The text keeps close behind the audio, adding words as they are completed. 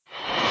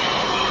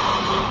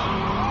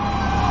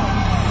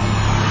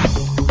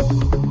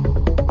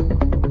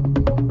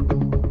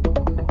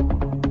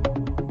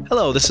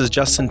Hello, this is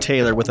Justin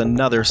Taylor with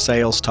another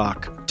Sales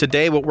Talk.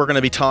 Today, what we're going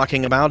to be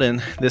talking about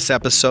in this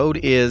episode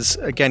is,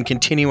 again,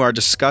 continue our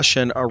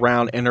discussion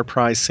around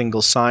enterprise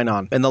single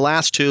sign-on. In the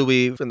last two,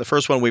 in the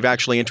first one, we've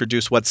actually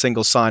introduced what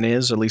single sign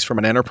is, at least from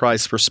an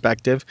enterprise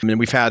perspective. I mean,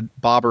 we've had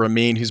Bob or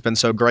Amin, who's been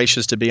so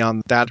gracious to be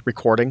on that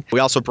recording. We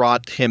also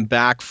brought him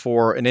back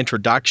for an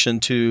introduction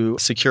to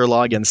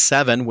SecureLogin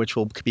 7, which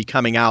will be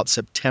coming out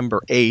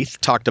September 8th.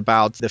 Talked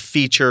about the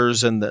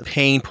features and the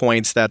pain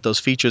points that those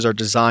features are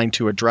designed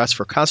to address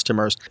for customers.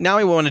 Now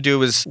what we want to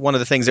do is one of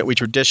the things that we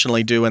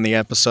traditionally do in the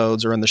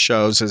episodes or in the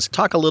shows is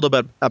talk a little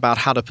bit about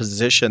how to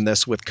position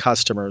this with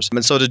customers.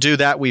 And so to do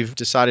that, we've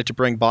decided to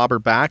bring Bobber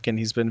back, and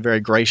he's been very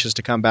gracious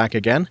to come back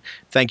again.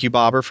 Thank you,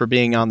 Bobber, for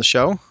being on the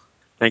show.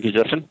 Thank you,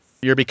 Justin.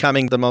 You're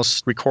becoming the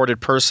most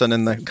recorded person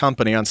in the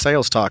company on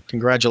Sales Talk.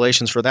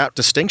 Congratulations for that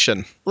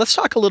distinction. Let's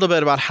talk a little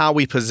bit about how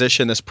we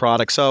position this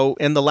product. So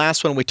in the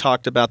last one, we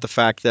talked about the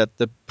fact that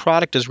the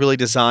product is really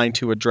designed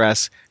to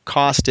address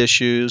cost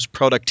issues,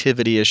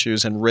 productivity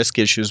issues, and risk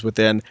issues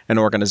within an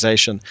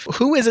organization.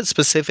 Who is it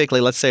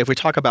specifically, let's say if we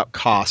talk about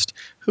cost,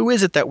 who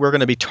is it that we're going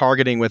to be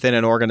targeting within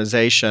an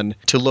organization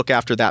to look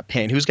after that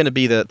pain? Who's going to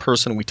be the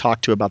person we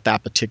talk to about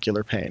that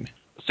particular pain?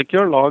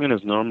 SecureLogin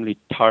is normally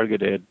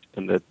targeted,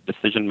 and the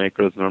decision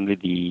maker is normally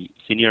the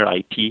senior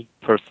IT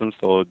person,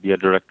 so the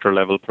director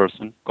level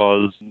person,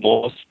 because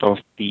most of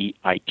the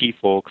IT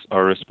folks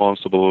are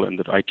responsible, and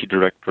the IT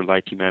director, the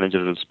IT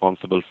manager is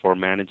responsible for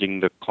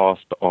managing the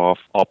cost of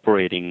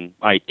operating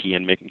IT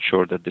and making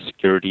sure that the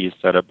security is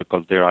set up,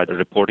 because they're either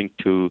reporting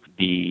to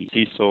the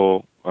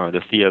CISO, or the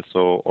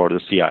CSO, or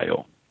the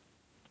CIO.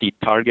 The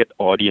target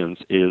audience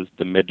is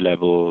the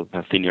mid-level,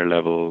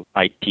 senior-level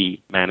IT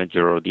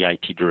manager or the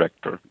IT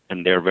director,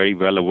 and they're very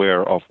well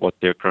aware of what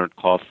their current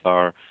costs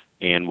are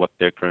and what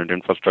their current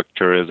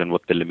infrastructure is and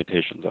what the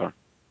limitations are.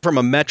 From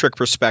a metric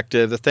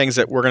perspective, the things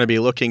that we're going to be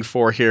looking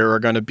for here are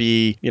going to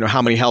be,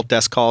 how many help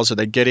desk calls are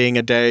they getting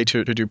a day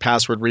to do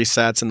password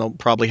resets, and they'll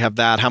probably have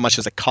that. How much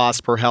does it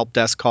cost per help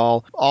desk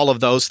call? All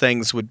of those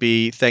things would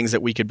be things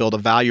that we could build a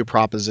value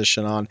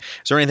proposition on.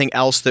 Is there anything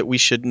else that we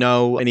should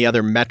know, any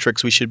other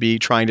metrics we should be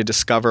trying to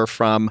discover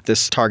from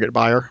this target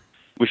buyer?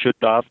 We should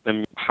ask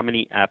them how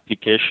many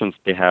applications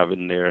they have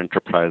in their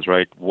enterprise,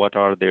 right? What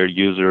are their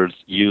users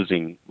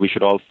using? We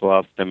should also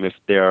ask them if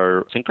they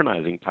are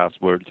synchronizing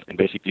passwords and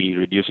basically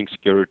reducing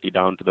security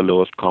down to the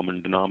lowest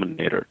common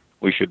denominator.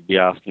 We should be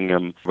asking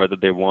them whether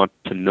they want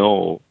to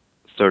know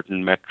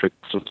certain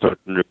metrics or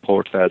certain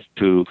reports as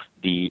to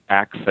the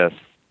access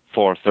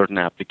for certain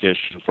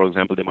applications. For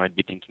example, they might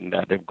be thinking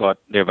that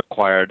they've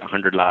acquired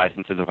 100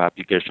 licenses of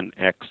application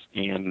X,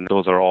 and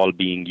those are all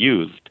being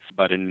used.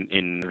 But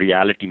in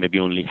reality, maybe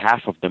only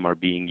half of them are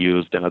being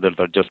used, and others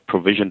are just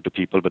provisioned to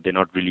people, but they're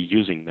not really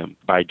using them.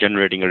 By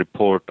generating a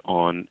report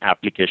on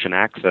application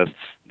access,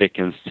 they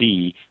can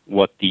see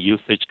what the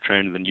usage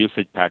trends and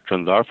usage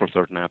patterns are for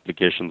certain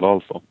applications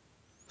also.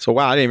 So,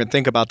 wow, I didn't even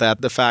think about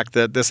that. The fact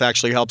that this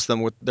actually helps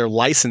them with their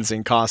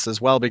licensing costs as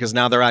well, because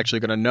now they're actually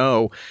going to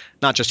know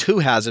not just who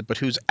has it, but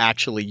who's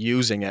actually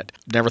using it.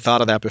 Never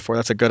thought of that before.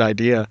 That's a good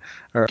idea,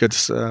 or a good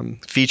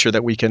feature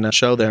that we can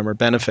show them or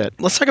benefit.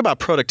 Let's talk about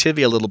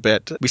productivity a little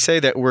bit. We say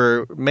that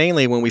we're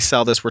mainly, when we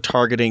sell this, we're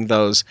targeting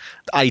those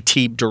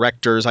IT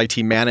directors, IT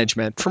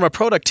management. From a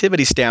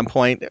productivity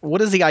standpoint, what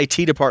does the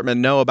IT department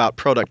know about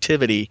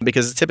productivity?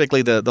 Because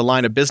typically the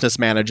line of business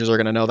managers are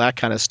going to know that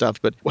kind of stuff.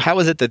 But how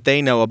is it that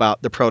they know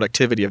about the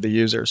productivity of the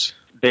users?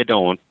 They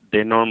don't.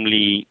 They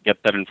normally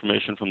get that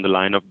information from the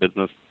line of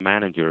business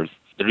managers.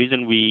 The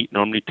reason we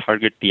normally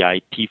target the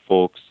IT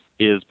folks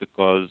is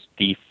because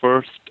the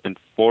first and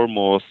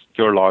foremost,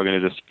 SecureLogin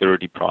is a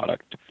security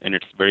product, and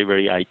it's very,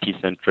 very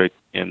IT-centric,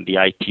 and the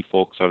IT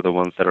folks are the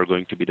ones that are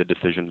going to be the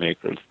decision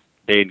makers.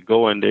 They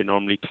go and they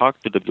normally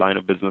talk to the line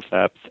of business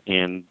apps,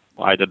 and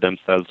either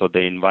themselves or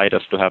they invite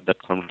us to have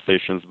that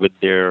conversations with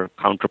their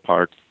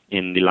counterparts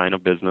in the line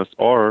of business,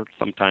 or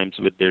sometimes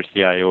with their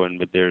CIO and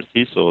with their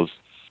CISOs,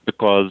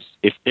 because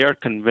if they're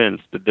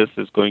convinced that this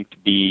is going to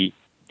be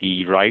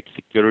the right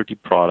security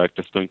product,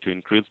 it's going to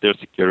increase their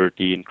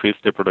security, increase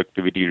their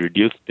productivity,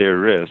 reduce their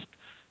risk,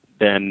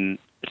 then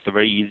it's a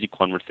very easy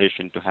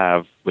conversation to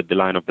have with the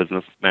line of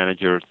business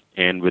managers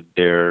and with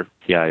their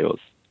CIOs.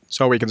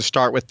 So we can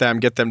start with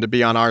them, get them to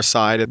be on our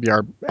side, be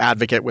our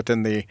advocate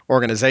within the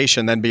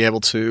organization, then be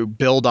able to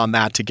build on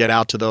that to get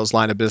out to those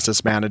line of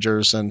business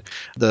managers and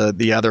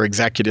the other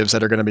executives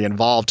that are going to be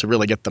involved to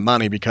really get the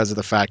money, because of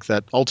the fact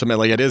that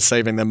ultimately it is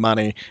saving them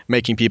money,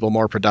 making people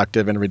more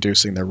productive and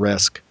reducing their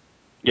risk.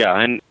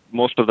 Yeah, and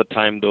most of the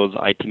time those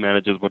IT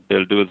managers, what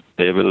they'll do is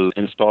they will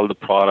install the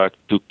product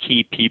to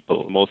key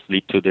people,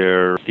 mostly to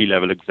their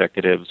C-level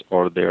executives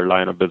or their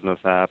line of business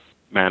app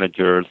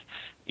managers,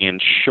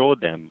 and show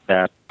them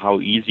that how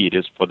easy it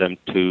is for them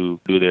to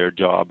do their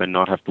job and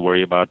not have to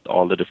worry about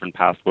all the different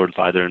passwords,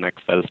 either in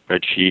Excel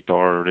spreadsheet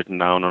or written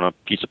down on a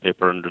piece of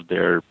paper under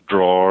their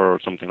drawer or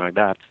something like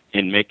that,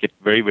 and make it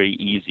very, very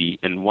easy.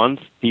 And once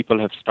people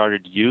have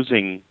started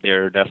using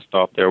their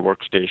desktop, their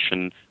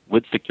workstation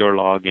with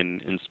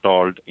SecureLogin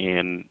installed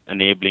and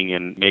enabling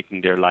and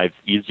making their lives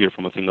easier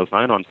from a single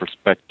sign-on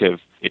perspective,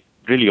 it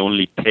really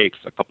only takes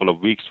a couple of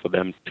weeks for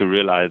them to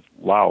realize,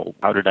 wow,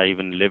 how did I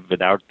even live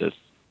without this?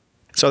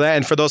 So that,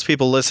 and for those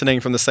people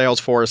listening from the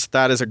Salesforce,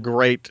 that is a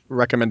great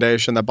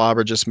recommendation that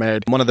Bobber just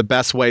made. One of the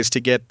best ways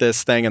to get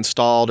this thing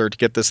installed or to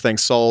get this thing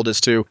sold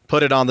is to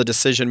put it on the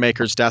decision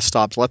maker's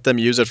desktop, let them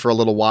use it for a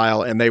little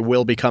while, and they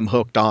will become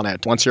hooked on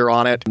it. Once you're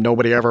on it,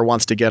 nobody ever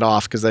wants to get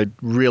off because they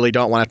really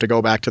don't want to have to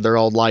go back to their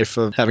old life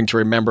of having to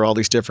remember all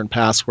these different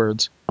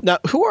passwords. Now,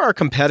 who are our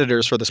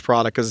competitors for this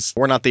product? Because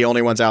we're not the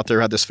only ones out there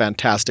who have this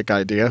fantastic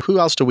idea. Who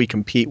else do we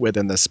compete with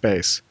in this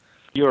space?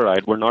 You're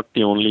right. We're not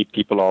the only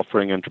people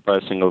offering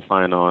enterprise single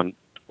sign-on.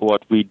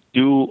 What we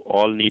do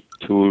all need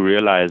to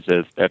realize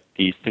is that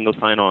the single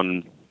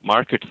sign-on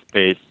market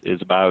space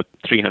is about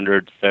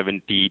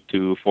 $370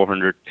 to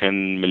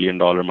 $410 million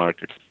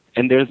market.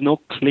 And there's no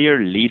clear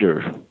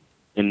leader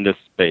in this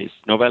space.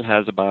 Novell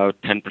has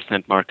about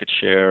 10% market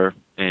share,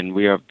 and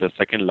we have the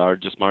second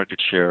largest market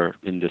share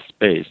in this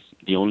space.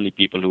 The only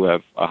people who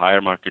have a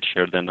higher market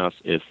share than us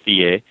is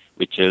CA,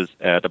 which is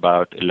at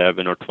about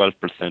 11 or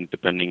 12%,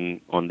 depending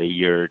on the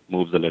year. It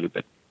moves a little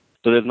bit.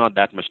 So there's not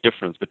that much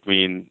difference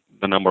between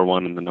the number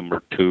one and the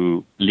number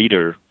two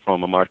leader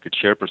from a market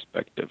share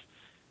perspective.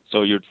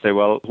 So you'd say,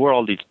 well, who are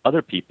all these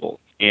other people?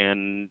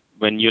 And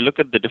when you look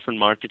at the different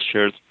market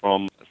shares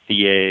from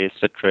CA,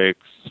 Citrix,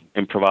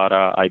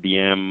 Imprivata,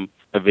 IBM,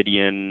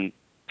 Avidian,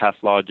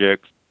 PassLogix,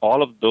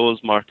 all of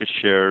those market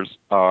shares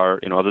are,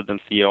 other than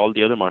CA, all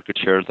the other market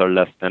shares are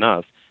less than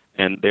us.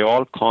 And they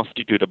all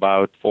constitute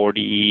about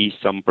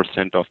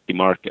 40-some% of the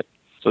market.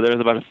 So there's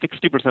about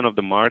 60% of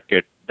the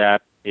market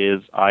that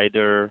is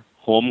either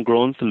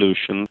homegrown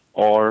solutions,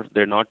 or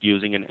they're not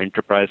using an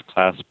enterprise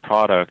class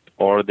product,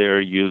 or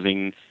they're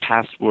using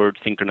password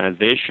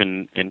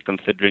synchronization and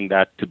considering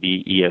that to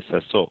be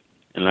ESSO.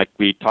 And like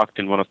we talked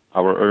in one of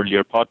our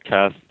earlier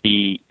podcasts,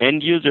 the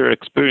end user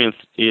experience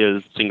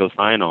is single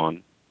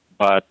sign-on,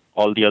 but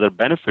all the other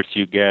benefits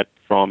you get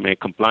from a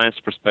compliance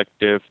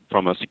perspective,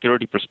 from a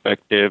security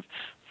perspective,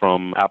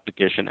 from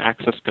application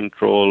access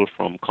control,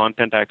 from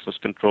content access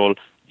control,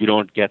 you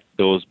don't get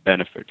those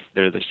benefits.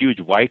 There's a huge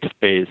white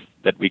space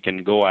that we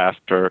can go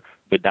after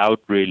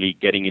without really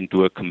getting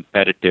into a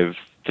competitive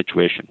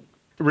situation.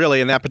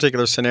 Really, in that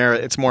particular scenario,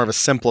 it's more of a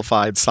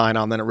simplified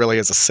sign-on than it really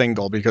is a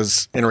single,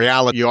 because in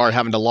reality, you are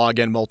having to log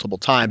in multiple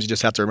times. You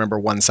just have to remember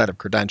one set of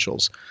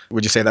credentials.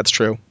 Would you say that's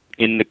true?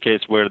 In the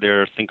case where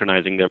they're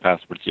synchronizing their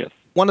passwords, yes.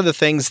 One of the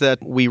things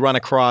that we run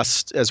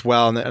across as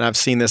well, and I've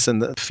seen this in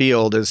the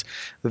field, is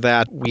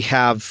that we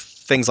have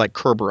things like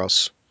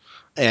Kerberos.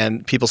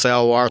 And people say,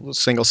 oh, our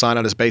single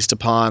sign-on is based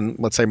upon,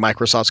 let's say,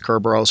 Microsoft's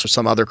Kerberos or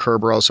some other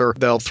Kerberos, or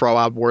they'll throw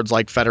out words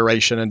like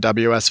Federation and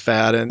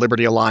WS-Fed and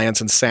Liberty Alliance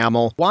and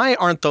SAML. Why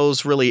aren't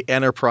those really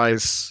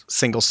enterprise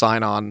single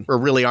sign-on, or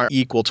really aren't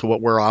equal to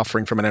what we're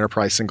offering from an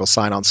enterprise single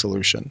sign-on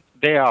solution?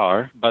 They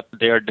are, but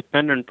they are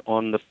dependent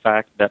on the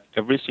fact that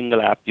every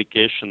single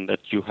application that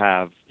you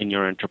have in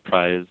your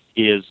enterprise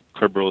is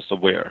Kerberos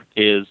aware,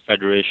 is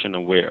Federation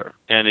aware.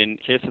 And in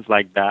cases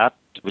like that,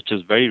 which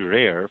is very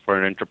rare for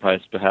an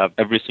enterprise to have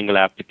every single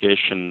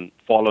application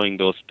following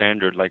those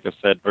standards, like I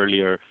said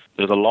earlier,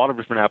 there's a lot of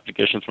different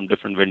applications from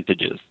different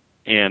vintages.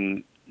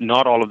 And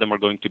not all of them are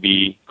going to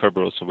be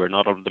Kerberos aware,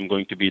 not all of them are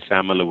going to be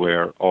SAML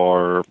aware,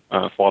 or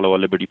follow a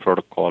Liberty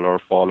protocol, or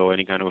follow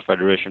any kind of a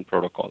Federation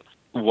protocol.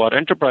 What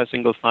Enterprise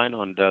Single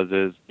Sign-On does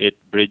is it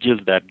bridges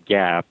that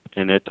gap,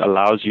 and it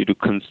allows you to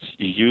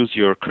use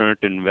your current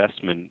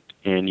investment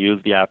and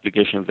use the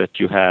applications that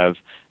you have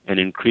and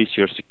increase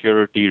your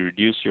security,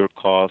 reduce your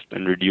cost,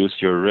 and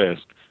reduce your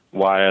risk,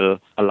 while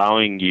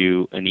allowing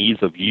you an ease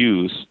of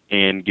use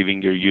and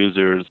giving your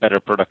users better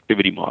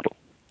productivity model.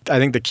 I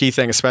think the key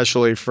thing,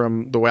 especially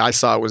from the way I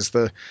saw it, was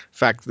the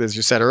fact, as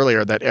you said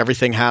earlier, that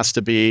everything has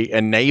to be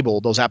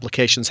enabled. Those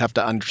applications have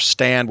to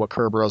understand what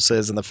Kerberos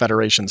is and the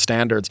Federation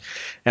standards.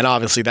 And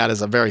obviously, that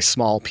is a very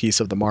small piece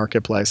of the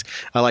marketplace.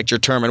 I liked your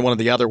term, and one of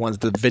the other ones,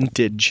 the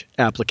vintage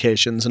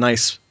applications, a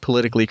nice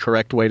politically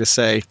correct way to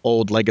say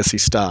old legacy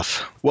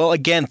stuff. Well,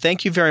 again,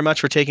 thank you very much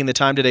for taking the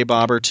time today,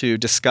 Bobber, to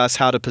discuss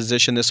how to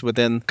position this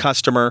within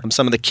customer.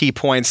 Some of the key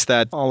points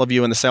that all of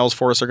you in the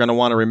Salesforce are going to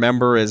want to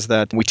remember is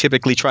that we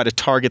typically try to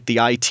target the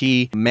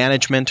IT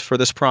management for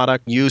this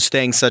product, use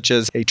things such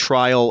as a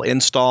trial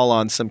install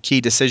on some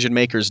key decision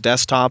makers'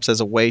 desktops as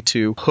a way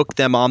to hook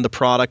them on the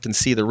product and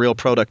see the real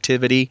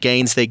productivity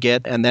gains they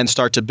get, and then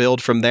start to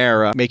build from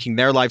there, making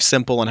their life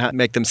simple and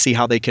make them see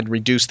how they can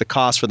reduce the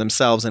cost for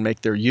themselves and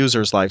make their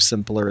users' life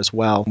simpler as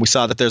well. We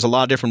saw that there's a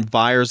lot of different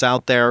buyers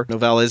out there.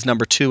 Novell is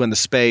number 2 in the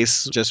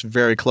space, just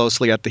very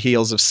closely at the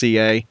heels of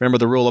CA. Remember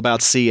the rule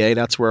about CA,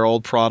 that's where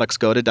old products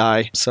go to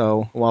die.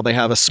 So while they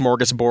have a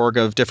smorgasbord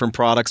of different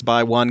products,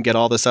 buy one, get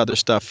all this other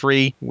stuff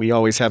free. We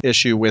always have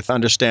issue with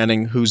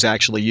understanding who's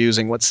actually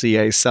using what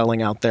CA is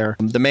selling out there.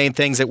 The main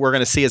things that we're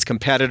going to see as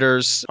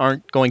competitors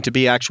aren't going to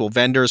be actual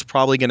vendors,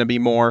 probably going to be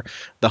more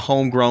the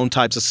homegrown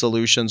types of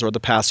solutions or the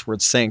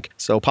password sync.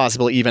 So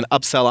possibly even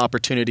upsell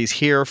opportunities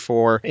here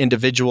for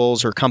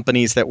individuals or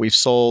companies that we've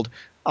sold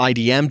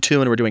IDM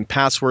to and we're doing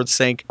password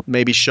sync,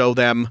 maybe show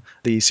them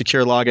the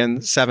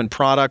SecureLogin 7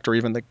 product or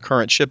even the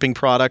current shipping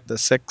product, the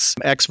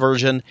 6X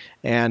version,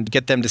 and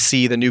get them to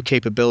see the new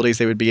capabilities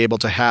they would be able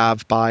to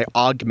have by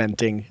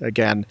augmenting,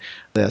 again,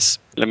 this.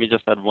 Let me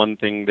just add one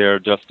thing there,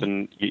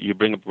 Justin. You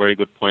bring up a very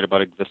good point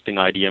about existing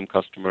IDM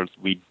customers.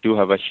 We do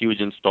have a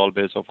huge install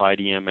base of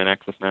IDM and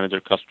Access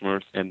Manager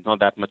customers and not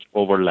that much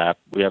overlap.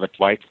 We have a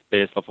white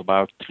space of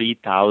about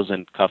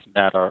 3,000 customers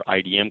that are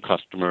IDM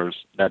customers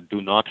that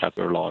do not have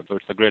their log. So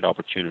it's a great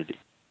opportunity.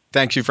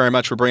 Thank you very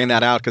much for bringing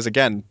that out because,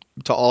 again,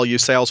 to all you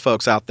sales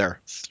folks out there,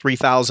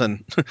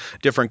 3,000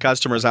 different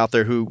customers out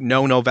there who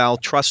know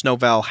Novell, trust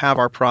Novell, have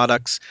our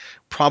products.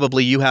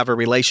 Probably you have a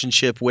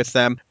relationship with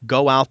them.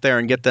 Go out there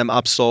and get them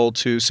upsold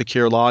to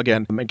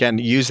SecureLogin. Again,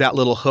 use that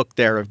little hook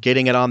there of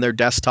getting it on their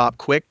desktop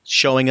quick,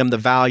 showing them the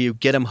value,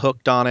 get them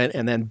hooked on it,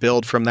 and then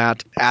build from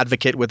that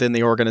advocate within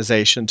the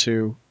organization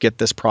to get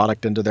this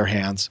product into their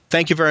hands.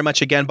 Thank you very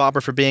much again,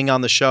 Bobber, for being on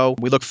the show.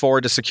 We look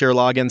forward to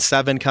SecureLogin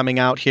 7 coming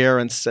out here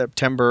on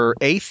September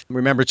 8th.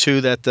 Remember,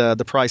 too, that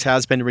the price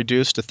has been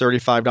reduced to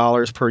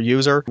 $35 per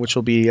user, which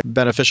will be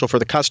beneficial for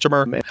the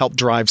customer and help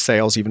drive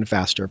sales even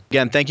faster.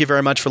 Again, thank you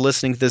very much for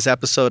listening to this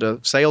episode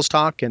of Sales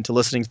Talk and to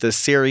listening to this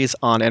series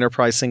on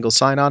Enterprise Single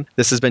Sign-On.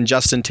 This has been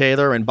Justin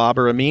Taylor and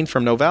Bobber Amin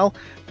from Novell,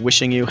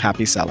 wishing you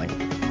happy selling.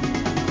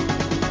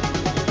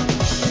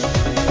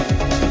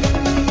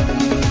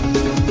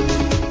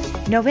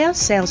 Novell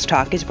Sales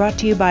Talk is brought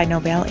to you by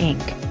Novell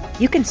Inc.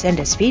 You can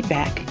send us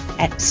feedback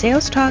at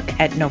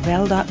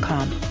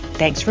salestalk@novell.com.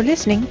 Thanks for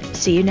listening.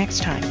 See you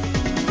next time.